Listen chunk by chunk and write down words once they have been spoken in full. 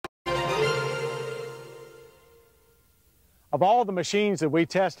Of all the machines that we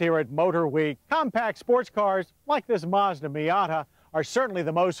test here at Motorweek, compact sports cars like this Mazda Miata are certainly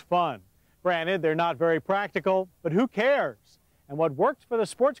the most fun. Granted, they're not very practical, but who cares? And what works for the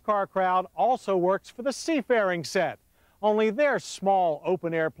sports car crowd also works for the seafaring set. Only their small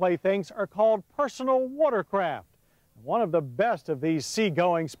open-air playthings are called personal watercraft. One of the best of these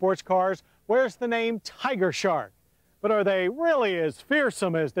seagoing sports cars wears the name Tigershark. But are they really as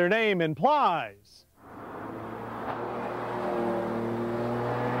fearsome as their name implies?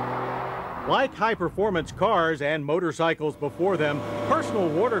 Like high-performance cars and motorcycles before them, personal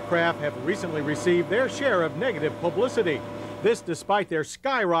watercraft have recently received their share of negative publicity. This despite their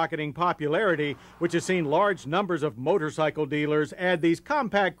skyrocketing popularity, which has seen large numbers of motorcycle dealers add these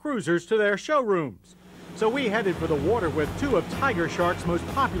compact cruisers to their showrooms. So we headed for the water with two of Tigershark's most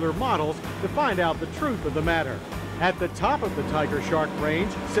popular models to find out the truth of the matter. At the top of the Tigershark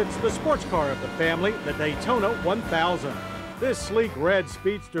range sits the sports car of the family, the Daytona 1000. This sleek red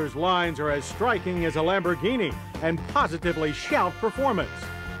speedster's lines are as striking as a Lamborghini and positively shout performance,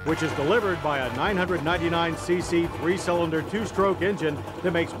 which is delivered by a 999cc three-cylinder two-stroke engine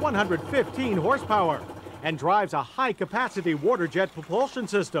that makes 115 horsepower and drives a high-capacity water jet propulsion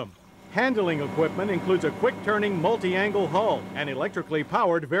system. Handling equipment includes a quick-turning multi-angle hull and electrically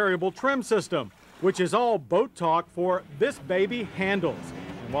powered variable trim system, which is all boat talk for "this baby handles."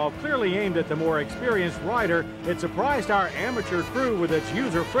 While clearly aimed at the more experienced rider, it surprised our amateur crew with its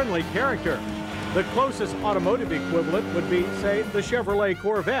user-friendly character. The closest automotive equivalent would be, say, the Chevrolet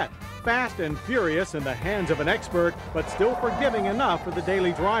Corvette, fast and furious in the hands of an expert, but still forgiving enough for the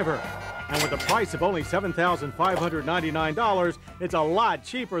daily driver. And with a price of only $7,599, it's a lot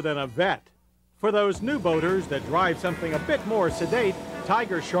cheaper than a Vet. For those new boaters that drive something a bit more sedate,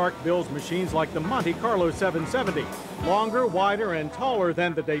 Tigershark builds machines like the Monte Carlo 770. Longer, wider, and taller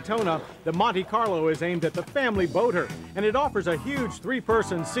than the Daytona, the Monte Carlo is aimed at the family boater, and it offers a huge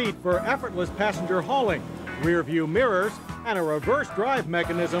three-person seat for effortless passenger hauling, rear-view mirrors, and a reverse drive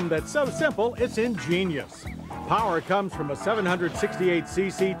mechanism that's so simple it's ingenious. Power comes from a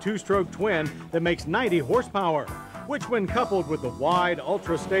 768cc two-stroke twin that makes 90 horsepower, which when coupled with the wide,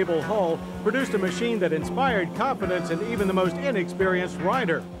 ultra-stable hull, produced a machine that inspired confidence in even the most inexperienced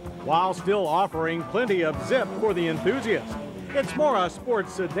rider, while still offering plenty of zip for the enthusiast. It's more a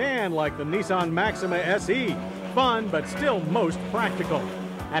sports sedan like the Nissan Maxima SE, fun but still most practical.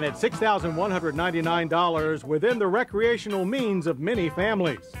 And at $6,199 within the recreational means of many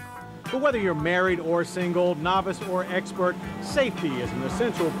families. But whether you're married or single, novice or expert, safety is an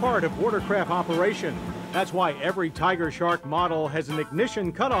essential part of watercraft operation. That's why every Tigershark model has an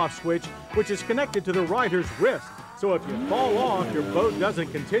ignition cutoff switch which is connected to the rider's wrist. So if you fall off, your boat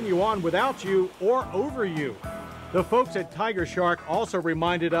doesn't continue on without you or over you. The folks at Tigershark also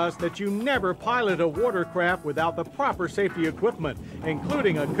reminded us that you never pilot a watercraft without the proper safety equipment,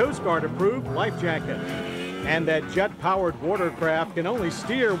 including a Coast Guard approved life jacket. And that jet-powered watercraft can only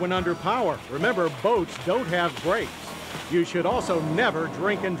steer when under power. Remember, boats don't have brakes. You should also never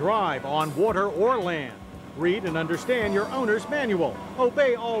drink and drive on water or land. Read and understand your owner's manual,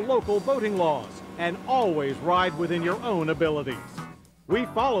 obey all local boating laws, and always ride within your own abilities. We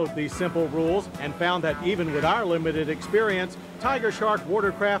followed these simple rules and found that even with our limited experience, Tigershark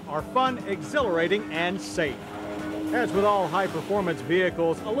watercraft are fun, exhilarating, and safe. As with all high-performance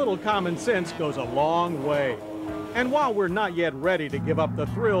vehicles, a little common sense goes a long way. And while we're not yet ready to give up the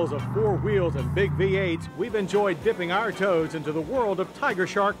thrills of four wheels and big V8s, we've enjoyed dipping our toes into the world of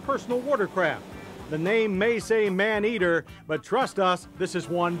Tigershark personal watercraft. The name may say man-eater, but trust us, this is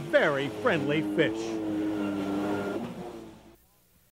one very friendly fish.